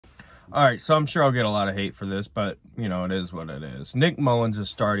All right, so I'm sure I'll get a lot of hate for this, but, you know, it is what it is. Nick Mullens is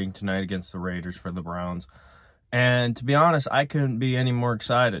starting tonight against the Raiders for the Browns. And to be honest, I couldn't be any more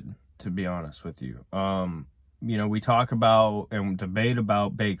excited, to be honest with you. You know, we talk about and debate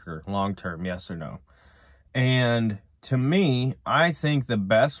about Baker long-term, yes or no. And to me, I think the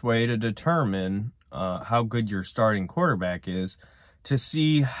best way to determine how good your starting quarterback is to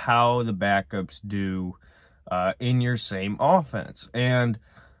see how the backups do in your same offense. And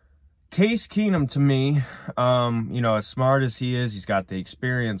Case Keenum, to me, you know, as smart as he is, he's got the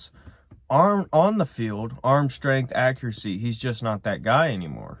experience. On the field, arm strength, accuracy, he's just not that guy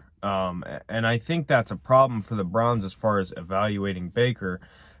anymore. And I think that's a problem for the Browns as far as evaluating Baker,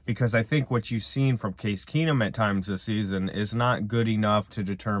 because I think what you've seen from Case Keenum at times this season is not good enough to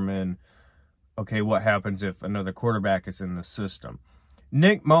determine, okay, what happens if another quarterback is in the system.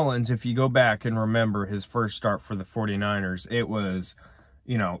 Nick Mullens, if you go back and remember his first start for the 49ers, it was,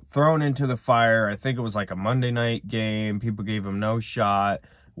 you know, thrown into the fire. I think it was like a Monday night game. People gave him no shot.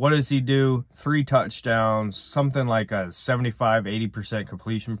 What does he do? 3 touchdowns, something like a 75-80%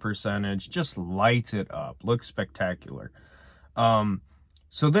 completion percentage. Just lights it up. Looks spectacular.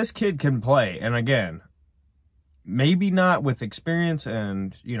 So this kid can play. And again, maybe not with experience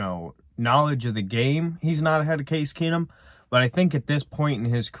and, you know, knowledge of the game. He's not ahead of Case Keenum. But I think at this point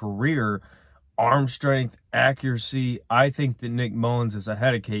in his career, arm strength, accuracy, I think that Nick Mullens is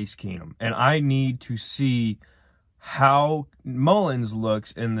ahead of Case Keenum. And I need to see how Mullens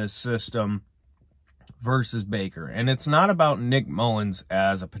looks in this system versus Baker. And it's not about Nick Mullens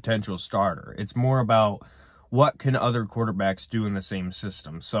as a potential starter. It's more about what can other quarterbacks do in the same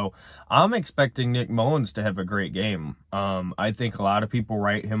system. So I'm expecting Nick Mullens to have a great game. I think a lot of people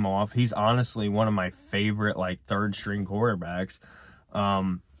write him off. He's honestly one of my favorite, like, third-string quarterbacks.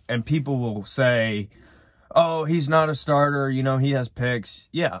 And people will say, oh, he's not a starter. You know, he has picks.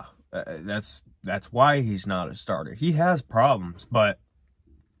 Yeah, that's why he's not a starter. He has problems, but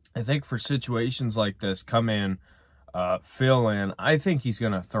I think for situations like this, come in, fill in, I think he's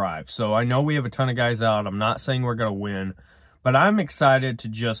going to thrive. So I know we have a ton of guys out. I'm not saying we're going to win, but I'm excited to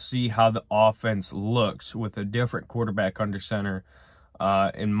just see how the offense looks with a different quarterback under center,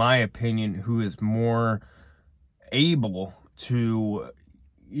 in my opinion, who is more able to,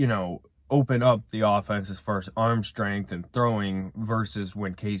 you know, open up the offense as far as arm strength and throwing versus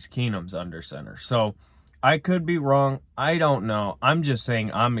when Case Keenum's under center. So I could be wrong. I don't know. I'm just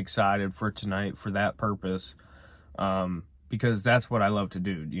saying I'm excited for tonight for that purpose, because that's what I love to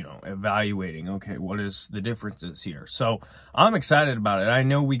do, you know, evaluating, okay, what is the differences here? So I'm excited about it. I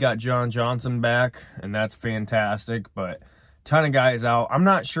know we got John Johnson back, and that's fantastic, but ton of guys out. I'm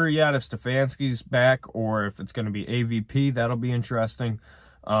not sure yet if Stefanski's back or if it's going to be AVP. That'll be interesting.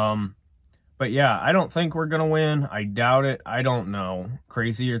 But yeah, I don't think we're going to win. I doubt it. I don't know.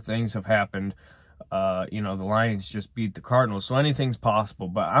 Crazier things have happened. You know, the Lions just beat the Cardinals, so anything's possible.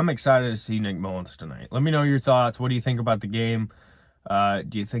 But I'm excited to see Nick Mullens tonight. Let me know your thoughts. What do you think about the game?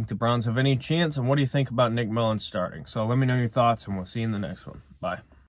 Do you think the Browns have any chance? And what do you think about Nick Mullens starting? So let me know your thoughts, and we'll see you in the next one. Bye.